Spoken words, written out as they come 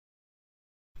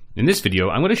In this video,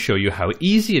 I'm going to show you how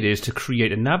easy it is to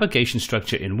create a navigation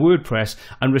structure in WordPress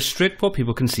and restrict what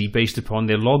people can see based upon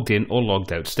their logged in or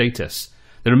logged out status.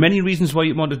 There are many reasons why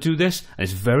you want to do this, and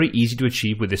it's very easy to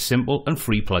achieve with this simple and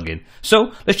free plugin.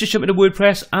 So let's just jump into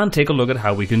WordPress and take a look at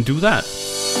how we can do that.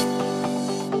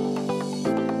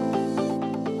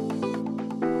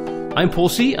 I'm Paul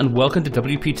C, and welcome to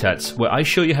WPTuts, where I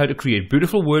show you how to create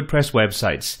beautiful WordPress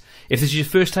websites. If this is your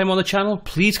first time on the channel,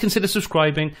 please consider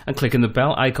subscribing and clicking the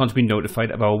bell icon to be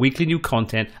notified of our weekly new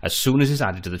content as soon as it's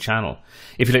added to the channel.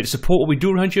 If you'd like to support what we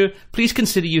do around here, please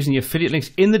consider using the affiliate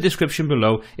links in the description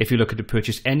below if you're looking to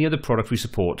purchase any of the products we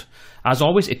support. As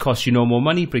always, it costs you no more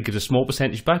money, but it gives a small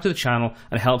percentage back to the channel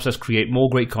and helps us create more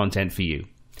great content for you.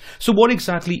 So what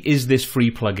exactly is this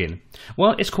free plugin?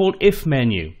 Well, it's called If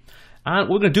Menu. And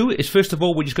what we're going to do is, first of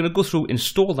all, we're just going to go through,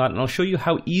 install that, and I'll show you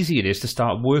how easy it is to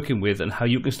start working with and how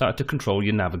you can start to control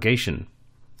your navigation.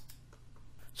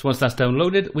 So once that's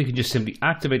downloaded, we can just simply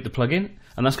activate the plugin,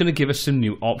 and that's going to give us some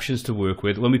new options to work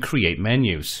with when we create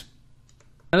menus.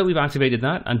 Now that we've activated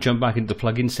that and jump back into the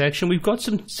plugin section, we've got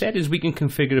some settings we can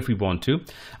configure if we want to,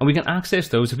 and we can access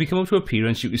those. If we come up to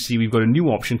Appearance, you can see we've got a new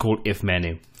option called If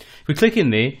Menu. If we click in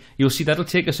there, you'll see that'll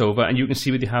take us over, and you can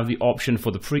see we have the option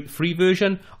for the free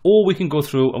version, or we can go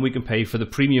through and we can pay for the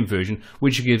premium version,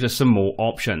 which gives us some more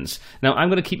options. Now I'm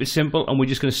going to keep it simple, and we're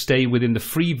just going to stay within the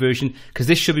free version because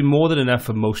this should be more than enough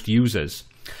for most users.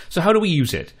 So how do we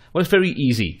use it? Well, it's very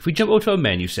easy. If we jump over to our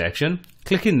menu section,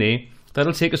 click in there,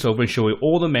 that'll take us over and show you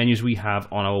all the menus we have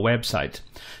on our website.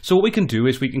 So what we can do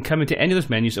is we can come into any of those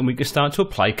menus and we can start to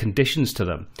apply conditions to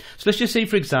them. So let's just say,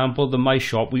 for example, the My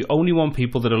Shop, we only want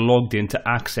people that are logged in to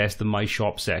access the My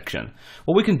Shop section.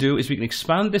 What we can do is we can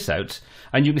expand this out,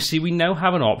 and you can see we now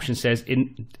have an option that says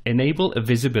Enable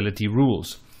Visibility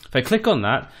Rules. If I click on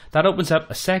that, that opens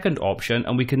up a second option,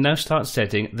 and we can now start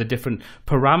setting the different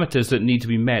parameters that need to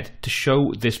be met to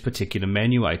show this particular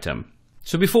menu item.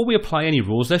 So before we apply any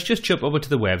rules, let's just jump over to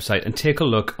the website and take a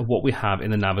look at what we have in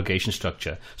the navigation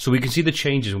structure, so we can see the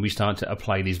changes when we start to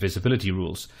apply these visibility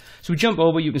rules. So we jump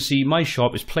over, you can see My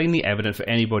Shop is plainly evident for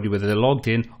anybody whether they're logged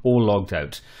in or logged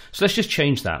out. So let's just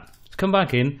change that. Let's come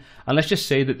back in, and let's just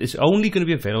say that it's only going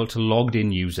to be available to logged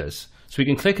in users. So we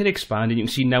can click and expand, and you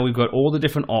can see now we've got all the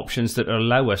different options that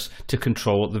allow us to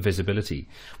control the visibility.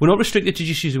 We're not restricted to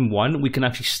just using one. We can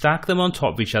actually stack them on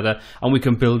top of each other, and we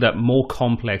can build up more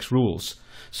complex rules.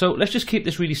 So let's just keep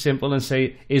this really simple and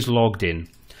say is logged in.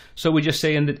 So we're just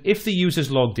saying that if the user's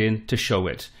logged in, to show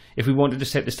it. If we wanted to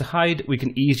set this to hide, we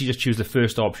can easily just choose the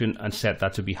first option and set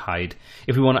that to be hide.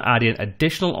 If we want to add in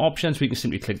additional options, we can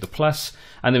simply click the plus,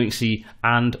 and then we can see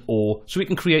and or, so we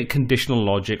can create conditional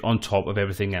logic on top of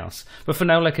everything else. But for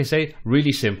now, like I say,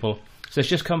 really simple. So let's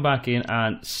just come back in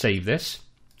and save this.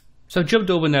 So I've jumped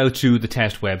over now to the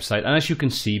test website, and as you can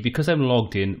see, because I'm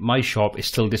logged in, My Shop is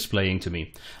still displaying to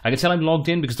me. I can tell I'm logged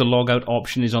in because the logout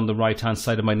option is on the right hand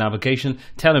side of my navigation,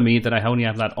 telling me that I only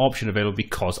have that option available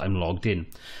because I'm logged in.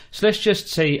 So let's just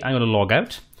say I'm going to log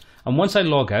out, and once I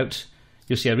log out,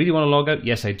 you'll see I really want to log out.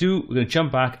 Yes, I do. We're going to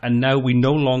jump back, and now we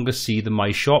no longer see the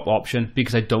My Shop option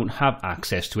because I don't have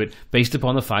access to it based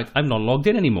upon the fact I'm not logged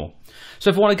in anymore. So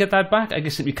if I want to get that back, I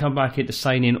can simply come back here to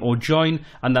sign in or join,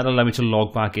 and that'll allow me to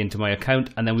log back into my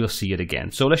account, and then we'll see it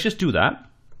again. So let's just do that.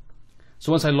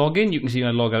 So once I log in, you can see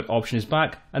my logout option is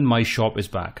back and My Shop is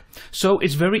back. So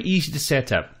it's very easy to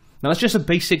set up. Now that's just a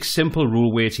basic simple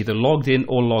rule where it's either logged in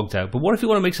or logged out. But what if you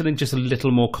want to make something just a little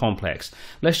more complex?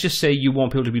 Let's just say you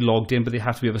want people to be logged in, but they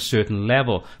have to be of a certain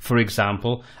level. For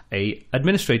example, an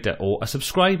administrator or a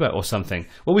subscriber or something.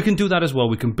 Well, we can do that as well.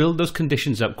 We can build those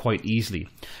conditions up quite easily.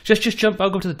 Just jump back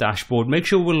over to the dashboard, make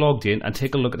sure we're logged in, and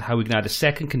take a look at how we can add a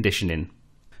second condition in.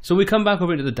 So we come back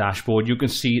over into the dashboard, you can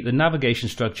see the navigation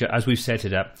structure as we've set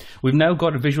it up. We've now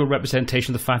got a visual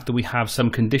representation of the fact that we have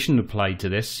some condition applied to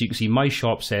this. So you can see My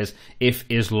Shop says if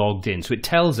is logged in. So it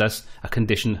tells us a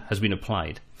condition has been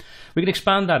applied. We can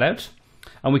expand that out,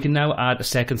 and we can now add a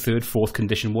second, third, fourth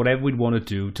condition, whatever we'd want to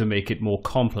do to make it more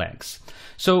complex.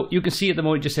 So you can see at the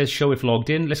moment it just says show if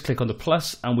logged in. Let's click on the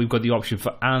plus, and we've got the option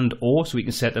for and or, so we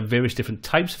can set up various different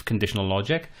types of conditional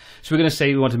logic. So we're going to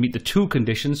say we want to meet the two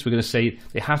conditions. We're going to say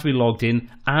they have to be logged in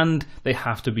and they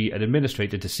have to be an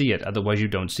administrator to see it, otherwise you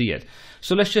don't see it.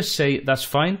 So let's just say that's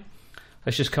fine.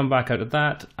 Let's just come back out of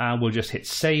that, and we'll just hit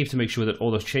save to make sure that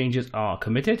all those changes are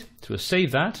committed. So we'll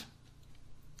save that.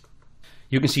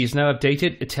 You can see it's now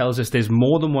updated. It tells us there's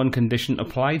more than one condition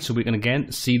applied, so we can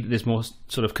again see that there's more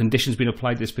sort of conditions being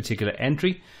applied to this particular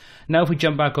entry. Now if we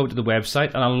jump back over to the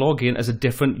website, and I'll log in as a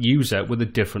different user with a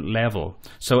different level.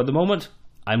 So at the moment,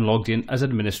 I'm logged in as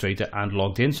administrator and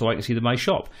logged in, so I can see my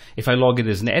shop. If I log in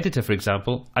as an editor, for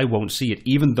example, I won't see it,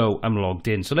 even though I'm logged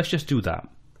in. So let's just do that.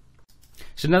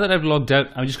 So now that I've logged out,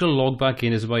 I'm just going to log back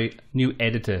in as my new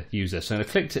editor user. So I'm going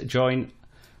to click to join.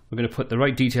 We're going to put the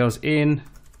right details in,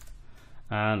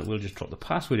 and we'll just drop the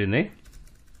password in there.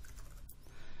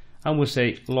 And we'll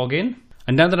say log in.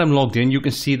 And now that I'm logged in, you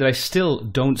can see that I still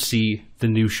don't see the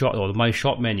new shop or my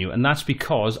shop menu, and that's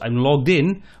because I'm logged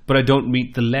in, but I don't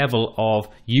meet the level of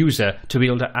user to be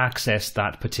able to access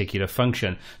that particular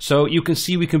function. So you can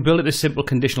see we can build it as simple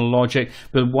conditional logic,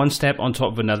 build one step on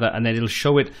top of another, and then it'll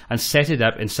show it and set it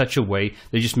up in such a way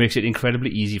that it just makes it incredibly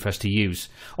easy for us to use.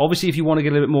 Obviously, if you want to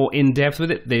get a little bit more in-depth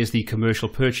with it, there's the commercial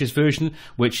purchase version,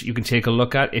 which you can take a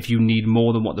look at if you need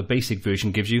more than what the basic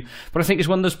version gives you. But I think it's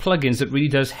one of those plugins that really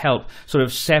does help sort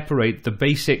of separate the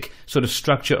basic sort of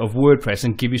structure of WordPress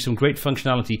and give you some great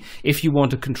functionality if you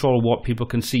want to control what people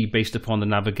can see based upon the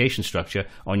navigation structure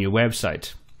on your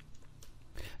website.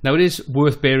 Now, it is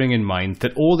worth bearing in mind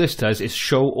that all this does is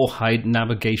show or hide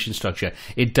navigation structure.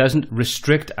 It doesn't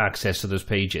restrict access to those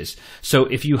pages. So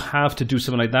if you have to do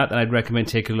something like that, then I'd recommend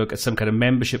taking a look at some kind of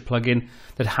membership plugin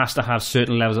that has to have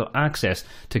certain levels of access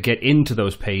to get into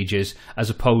those pages, as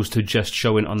opposed to just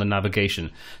showing on the navigation.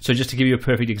 So just to give you a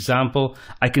perfect example,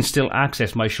 I can still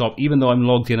access my shop even though I'm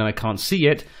logged in and I can't see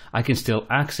it. I can still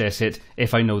access it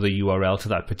if I know the URL to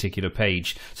that particular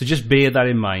page. So just bear that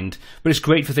in mind. But it's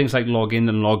great for things like login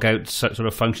and log out sort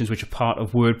of functions which are part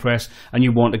of WordPress, and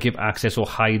you want to give access or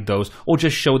hide those, or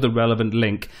just show the relevant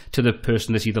link to the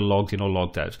person that's either logged in or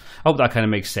logged out. I hope that kind of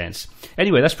makes sense.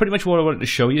 Anyway, that's pretty much what I wanted to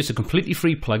show you. It's a completely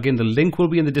free plugin. The link will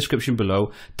be in the description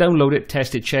below. Download it,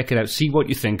 test it, check it out, see what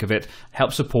you think of it,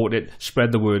 help support it,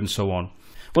 spread the word, and so on.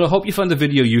 Well, I hope you found the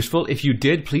video useful. If you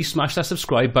did, please smash that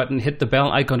subscribe button, hit the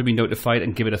bell icon to be notified,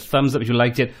 and give it a thumbs up if you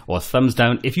liked it, or a thumbs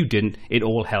down if you didn't. It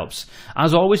all helps.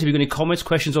 As always, if you've got any comments,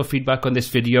 questions, or feedback on this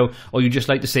video, or you'd just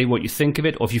like to say what you think of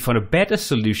it, or if you found a better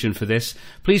solution for this,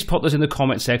 please pop those in the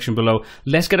comment section below.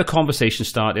 Let's get a conversation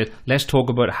started. Let's talk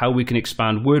about how we can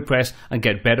expand WordPress and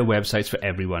get better websites for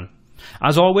everyone.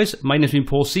 As always, my name's been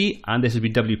Paul C, and this has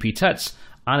been WPTuts,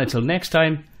 and until next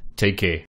time, take care.